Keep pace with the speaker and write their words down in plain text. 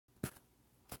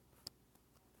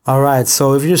All right,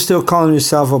 so if you're still calling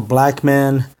yourself a black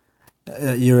man,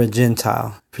 you're a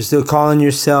Gentile. If you're still calling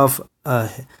yourself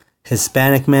a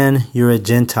Hispanic man, you're a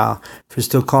Gentile. If you're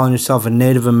still calling yourself a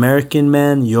Native American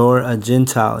man, you're a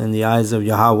Gentile in the eyes of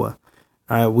Yahweh. All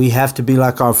right, we have to be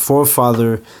like our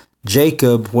forefather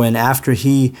Jacob, when after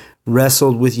he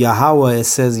wrestled with Yahweh, it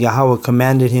says Yahweh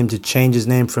commanded him to change his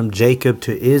name from Jacob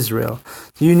to Israel.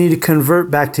 So you need to convert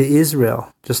back to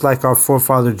Israel, just like our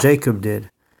forefather Jacob did.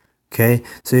 Okay,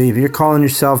 so if you're calling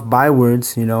yourself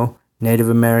bywords, Native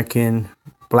American,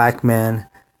 black man,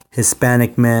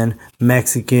 Hispanic man,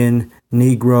 Mexican,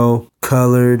 Negro,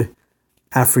 colored,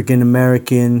 African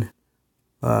American,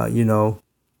 if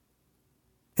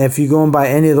you're going by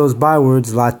any of those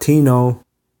bywords, Latino,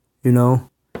 you're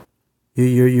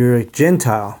a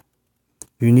Gentile.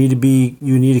 You need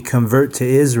to convert to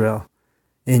Israel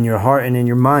in your heart and in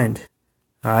your mind.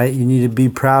 All right, you need to be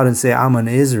proud and say, I'm an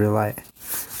Israelite.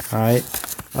 All right.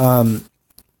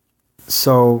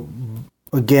 So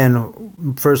again,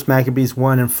 1 Maccabees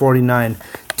 1:49,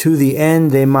 to the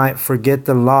end they might forget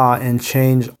the law and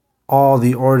change all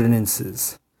the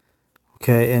ordinances.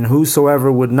 Okay, and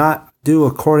whosoever would not do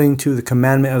according to the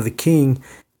commandment of the king,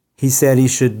 he said he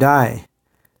should die.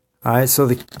 All right, so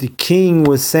the king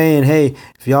was saying, hey,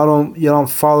 if you don't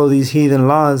follow these heathen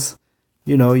laws,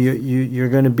 you're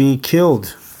going to be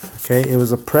killed. Okay, it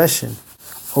was oppression.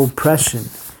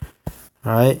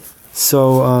 All right,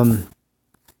 so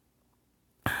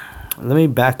let me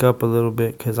back up a little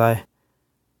bit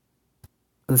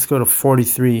let's go to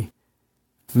 43.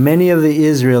 Many also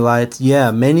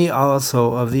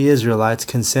of the Israelites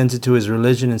consented to his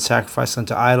religion and sacrificed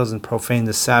unto idols and profaned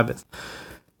the Sabbath.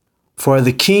 For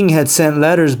the king had sent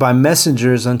letters by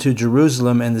messengers unto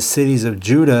Jerusalem and the cities of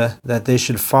Judah that they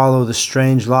should follow the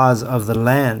strange laws of the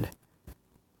land.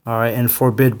 All right, and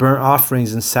forbid burnt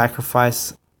offerings and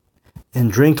sacrifice and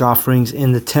drink offerings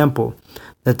in the temple,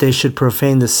 that they should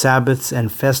profane the Sabbaths and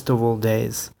festival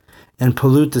days, and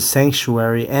pollute the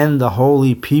sanctuary and the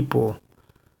holy people,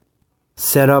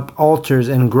 set up altars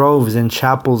and groves and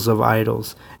chapels of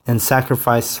idols, and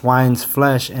sacrifice swine's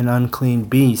flesh and unclean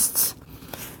beasts,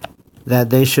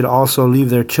 that they should also leave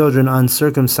their children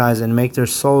uncircumcised and make their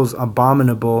souls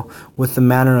abominable with the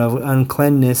manner of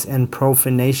uncleanness and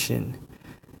profanation,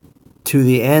 to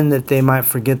the end that they might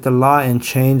forget the law and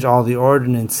change all the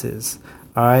ordinances.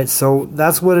 All right, so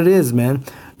that's what it is, man.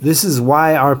 This is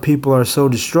why our people are so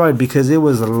destroyed, because it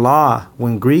was a law.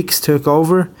 When Greeks took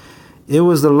over, it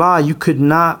was the law. You could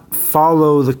not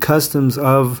follow the customs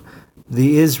of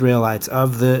the Israelites,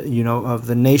 of the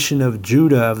nation of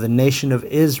Judah, of the nation of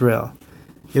Israel.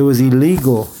 It was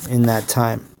illegal in that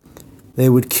time. They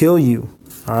would kill you.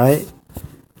 All right,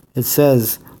 it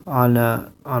says on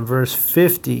verse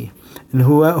 50. And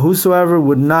whosoever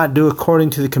would not do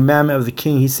according to the commandment of the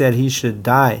king, he said he should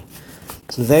die.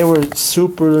 So they were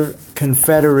super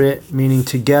confederate, meaning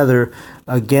together,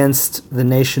 against the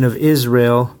nation of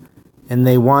Israel, and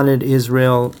they wanted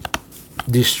Israel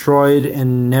destroyed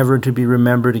and never to be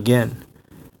remembered again.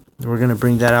 We're going to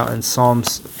bring that out in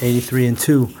Psalms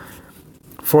 83:2.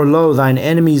 For lo, thine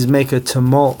enemies make a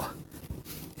tumult,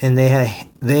 and they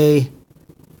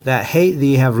that hate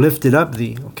thee have lifted up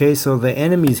thee. Okay, so the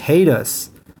enemies hate us.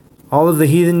 All of the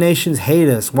heathen nations hate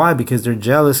us. Why? Because they're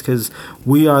jealous because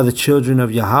we are the children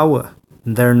of Yahweh.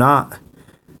 And they're not.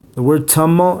 The word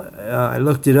tumult, I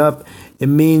looked it up. It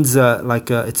means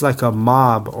it's like a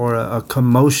mob or a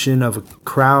commotion of a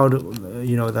crowd,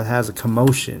 that has a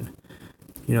commotion.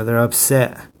 They're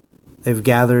upset. They've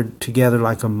gathered together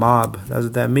like a mob. That's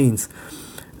what that means.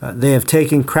 They have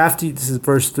taken crafty, this is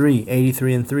verse 3,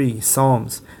 83:3,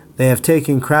 Psalms. They have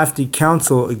taken crafty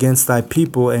counsel against thy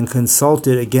people and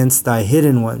consulted against thy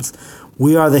hidden ones.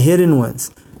 We are the hidden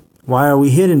ones. Why are we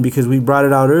hidden? Because we brought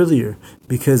it out earlier.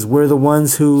 Because we're the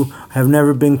ones who have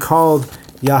never been called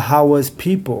Yahweh's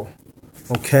people.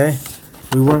 Okay?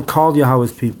 We weren't called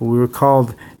Yahweh's people. We were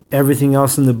called everything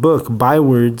else in the book,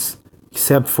 bywords,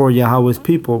 except for Yahweh's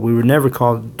people. We were never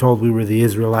told we were the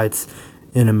Israelites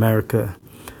in America.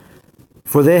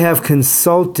 For they have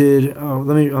consulted,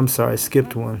 I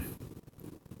skipped one.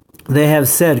 They have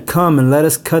said, come and let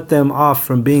us cut them off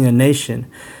from being a nation,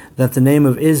 that the name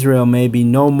of Israel may be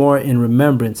no more in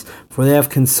remembrance. For they have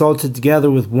consulted together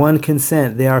with one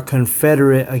consent. They are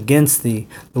confederate against thee.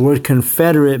 The word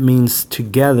confederate means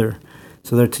together.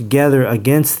 So they're together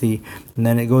against thee. And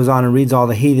then it goes on and reads all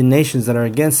the heathen nations that are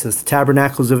against us. The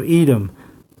tabernacles of Edom,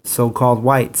 so-called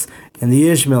whites, and the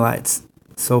Ishmaelites,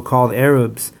 so-called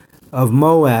Arabs, of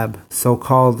Moab,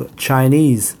 so-called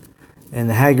Chinese, and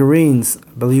the Hagarenes, I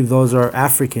believe those are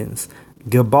Africans,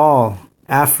 Gebal,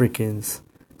 Africans,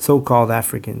 so-called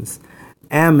Africans,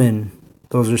 Ammon,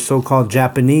 those are so-called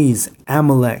Japanese.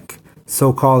 Amalek,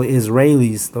 so-called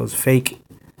Israelis, those fake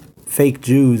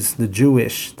Jews, the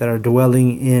Jewish, that are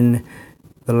dwelling in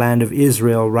the land of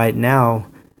Israel right now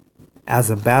as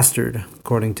a bastard,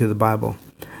 according to the Bible.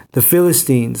 The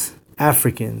Philistines,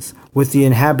 Africans, with the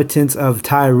inhabitants of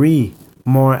Tyre,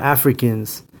 more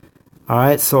Africans. All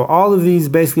right, so all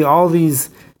these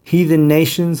heathen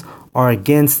nations are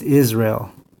against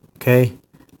Israel, okay?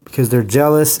 Because they're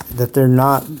jealous that they're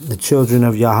not the children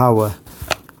of Yahweh,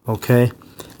 okay?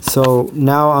 So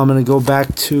now I'm going to go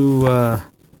back to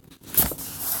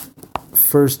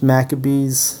First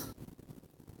Maccabees,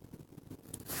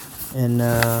 and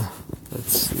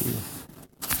let's see.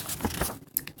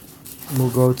 We'll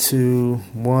go to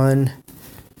 1,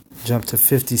 jump to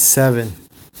 57.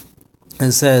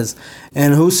 It says,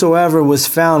 "And whosoever was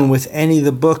found with any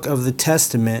the book of the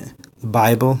Testament," the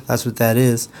Bible, that's what that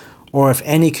is, "or if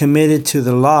any committed to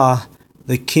the law,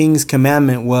 the king's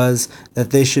commandment was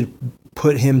that they should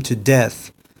put him to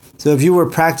death." So if you were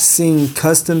practicing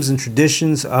customs and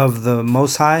traditions of the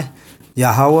Most High,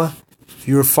 Yahweh, if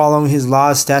you were following his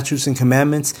laws, statutes, and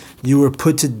commandments, you were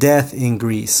put to death in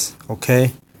Greece,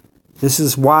 okay? This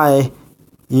is why,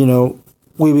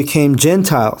 we became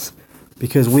Gentiles,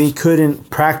 because we couldn't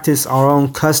practice our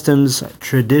own customs,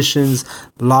 traditions,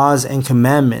 laws, and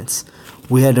commandments.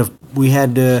 We had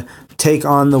to take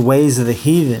on the ways of the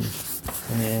heathen.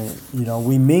 And,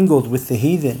 we mingled with the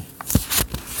heathen,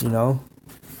 I'm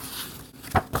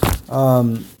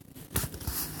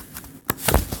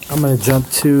going to jump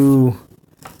to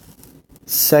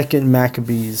 2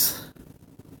 Maccabees.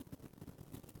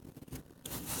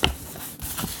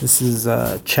 This is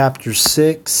chapter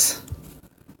 6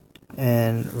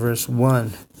 and verse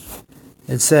 1.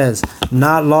 It says,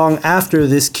 "Not long after,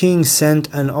 this king sent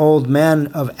an old man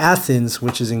of Athens,"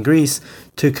 which is in Greece,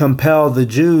 "to compel the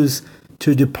Jews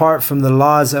to depart from the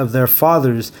laws of their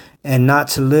fathers and not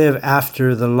to live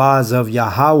after the laws of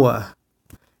Yahweh,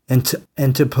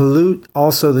 and to pollute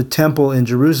also the temple in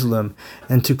Jerusalem,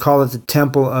 and to call it the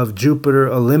temple of Jupiter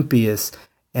Olympius,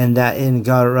 and that in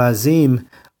Garazim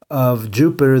of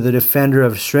Jupiter, the defender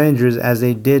of strangers, as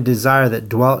they did desire that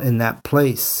dwelt in that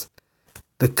place.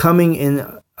 The coming in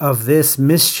of this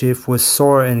mischief was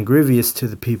sore and grievous to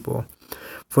the people.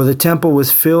 For the temple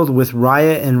was filled with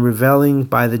riot and revelling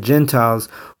by the Gentiles,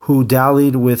 who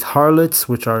dallied with harlots,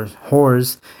 which are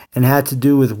whores, and had to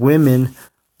do with women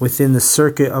within the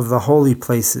circuit of the holy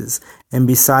places, and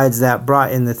besides that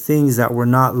brought in the things that were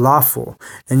not lawful."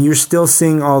 And you're still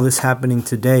seeing all this happening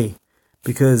today,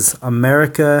 because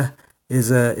America is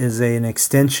an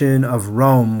extension of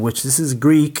Rome, which this is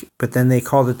Greek, but then they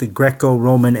called it the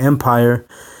Greco-Roman Empire.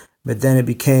 But then it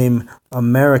became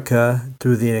America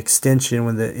through the extension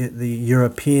when the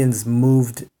Europeans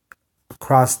moved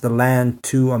across the land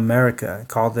to America,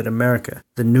 called it America,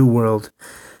 the New World.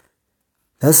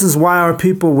 This is why our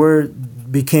people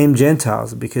became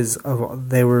Gentiles, because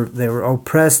they were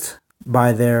oppressed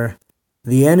by the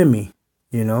enemy,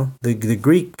 the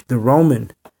Greek, the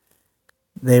Roman.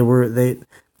 They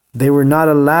were not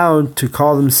allowed to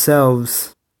call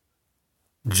themselves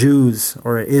Jews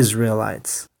or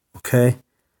Israelites. Okay?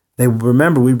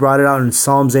 Remember, we brought it out in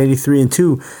Psalms 83 and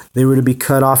 2. They were to be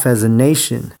cut off as a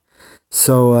nation.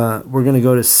 So we're going to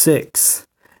go to 6.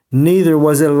 "Neither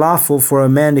was it lawful for a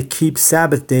man to keep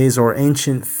Sabbath days or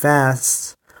ancient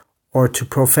fasts, or to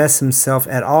profess himself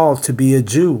at all to be a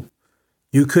Jew."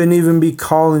 You couldn't even be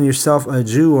calling yourself a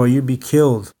Jew, or you'd be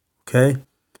killed. Okay?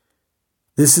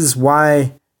 This is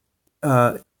why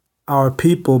our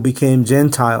people became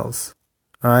Gentiles.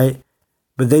 All right?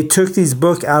 But they took these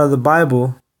books out of the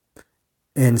Bible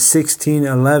in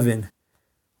 1611,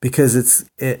 because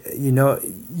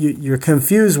you're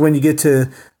confused when you get to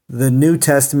the New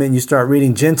Testament and you start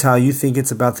reading Gentile. You think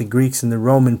it's about the Greeks and the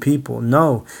Roman people.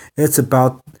 No, it's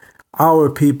about our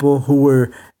people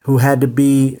who had to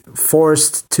be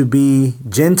forced to be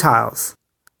Gentiles.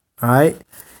 All right?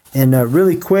 And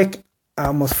really quick, I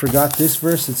almost forgot this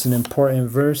verse. It's an important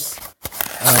verse.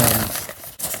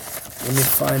 Let me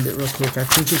find it real quick. I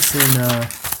think it's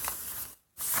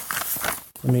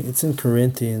it's in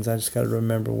Corinthians. I just got to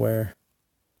remember where.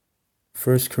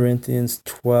 1 Corinthians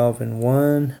 12 and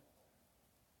 1.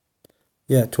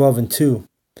 Yeah, 12 and 2.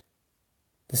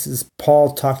 This is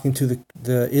Paul talking to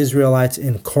the Israelites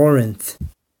in Corinth.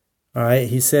 All right,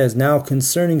 he says, "Now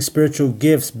concerning spiritual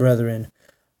gifts, brethren,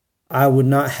 I would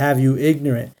not have you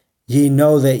ignorant. Ye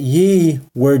know that ye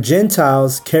were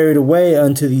Gentiles carried away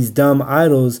unto these dumb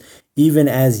idols, even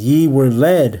as ye were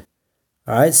led."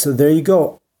 All right, so there you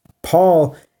go.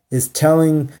 Paul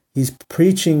he's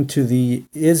preaching to the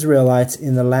Israelites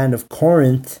in the land of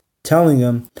Corinth, telling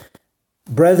them,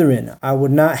 brethren, I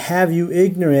would not have you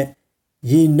ignorant.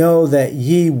 Ye know that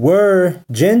ye were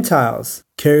Gentiles,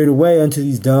 carried away unto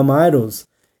these dumb idols,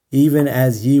 even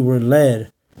as ye were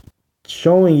led.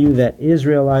 Showing you that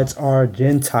Israelites are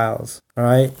Gentiles. All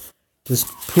right? Just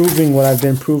proving what I've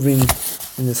been proving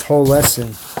in this whole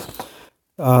lesson.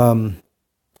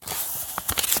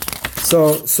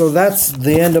 So that's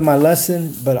the end of my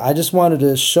lesson, but I just wanted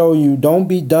to show you, don't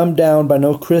be dumbed down by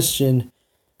no Christian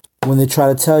when they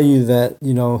try to tell you that,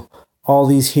 all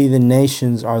these heathen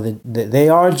nations they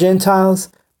are Gentiles,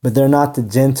 but they're not the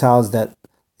Gentiles that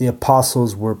the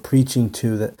apostles were preaching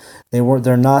to, that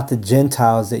they're not the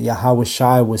Gentiles that Yahweh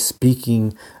Shai was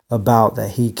speaking about,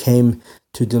 that he came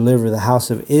to deliver the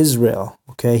house of Israel.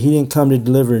 Okay, he didn't come to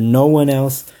deliver no one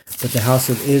else but the house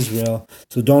of Israel.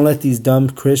 So don't let these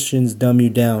dumb Christians dumb you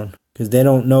down, because they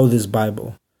don't know this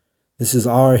Bible. This is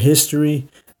our history.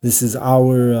 This is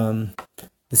our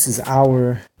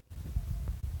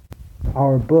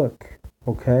book.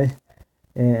 Okay,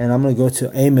 and I'm gonna go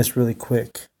to Amos really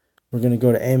quick. We're gonna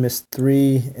go to Amos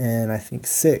 3 and I think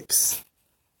 6.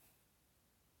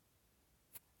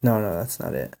 No, that's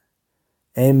not it.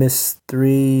 Amos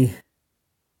 3,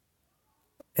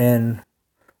 and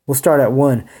we'll start at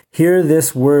 1. Hear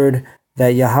this word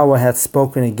that Yahweh hath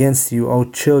spoken against you, O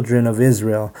children of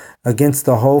Israel, against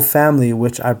the whole family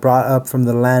which I brought up from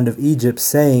the land of Egypt,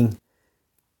 saying,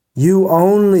 you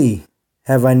only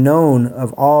have I known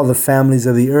of all the families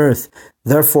of the earth,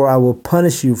 therefore I will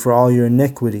punish you for all your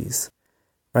iniquities.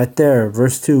 Right there,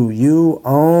 verse 2, you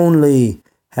only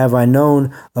have I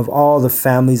known of all the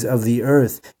families of the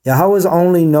earth. Yahweh's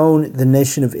only known the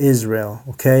nation of Israel,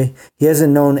 okay? He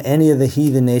hasn't known any of the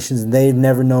heathen nations, and they've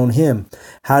never known him.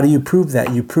 How do you prove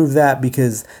that? You prove that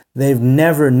because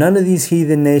none of these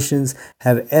heathen nations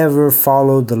have ever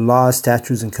followed the laws,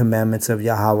 statutes, and commandments of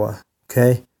Yahweh,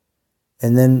 okay?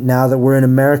 And then now that we're in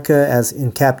America as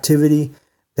in captivity,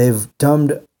 they've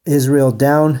dumbed Israel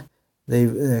down.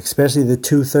 Especially the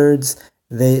 2/3.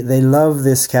 They love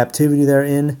this captivity they're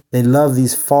in. They love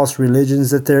these false religions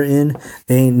that they're in.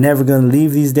 They ain't never gonna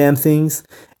leave these damn things.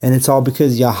 And it's all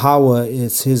because Yahweh,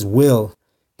 it's his will.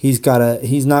 He's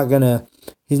not gonna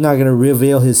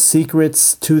reveal his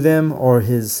secrets to them, or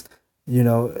his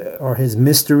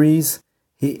mysteries.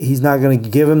 He's not gonna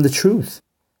give them the truth.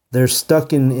 They're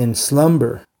stuck in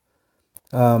slumber.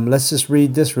 Let's just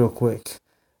read this real quick.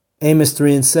 Amos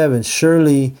 3 and 7.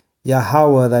 Surely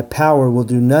Yahweh thy power will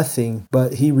do nothing,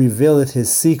 but he revealeth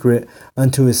his secret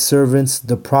unto his servants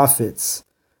the prophets.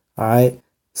 All right.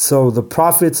 So the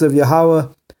prophets of Yahweh,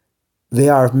 they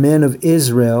are men of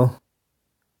Israel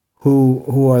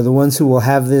who are the ones who will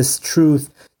have this truth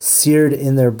seared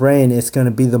in their brain. It's going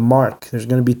to be the mark. There's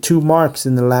going to be 2 marks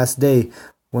in the last day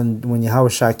when Yahweh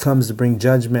Shai comes to bring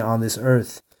judgment on this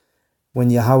earth. When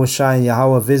Yahweh Shai and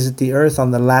Yahweh visit the earth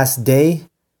on the last day,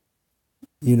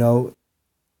 you're going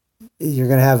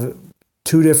to have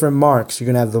 2 different marks. You're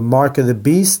going to have the mark of the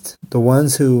beast, the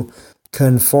ones who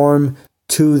conform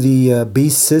to the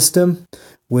beast system,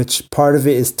 which part of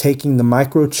it is taking the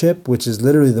microchip, which is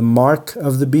literally the mark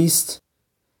of the beast.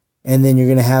 And then you're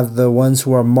going to have the ones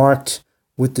who are marked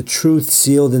with the truth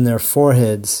sealed in their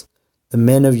foreheads, the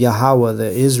men of Yahweh,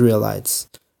 the Israelites.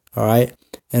 All right.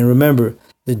 And remember,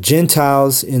 the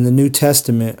Gentiles in the New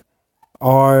Testament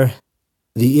are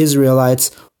the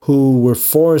Israelites who were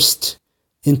forced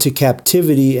into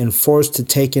captivity and forced to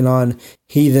take on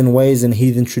heathen ways and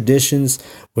heathen traditions.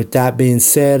 With that being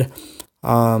said,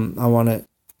 I want to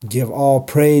give all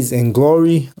praise and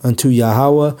glory unto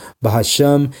Yahweh,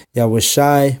 Bahashem,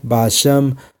 Yahushai,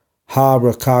 Bahashem,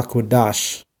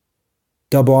 Ha-Rakah-Kodash.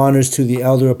 Double honors to the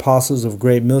elder apostles of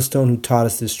Great Millstone who taught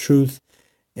us this truth,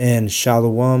 and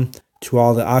shalom to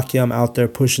all the Akyam out there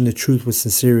pushing the truth with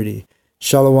sincerity.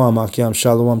 Shalom, Akyam,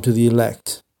 shalom to the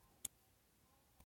elect.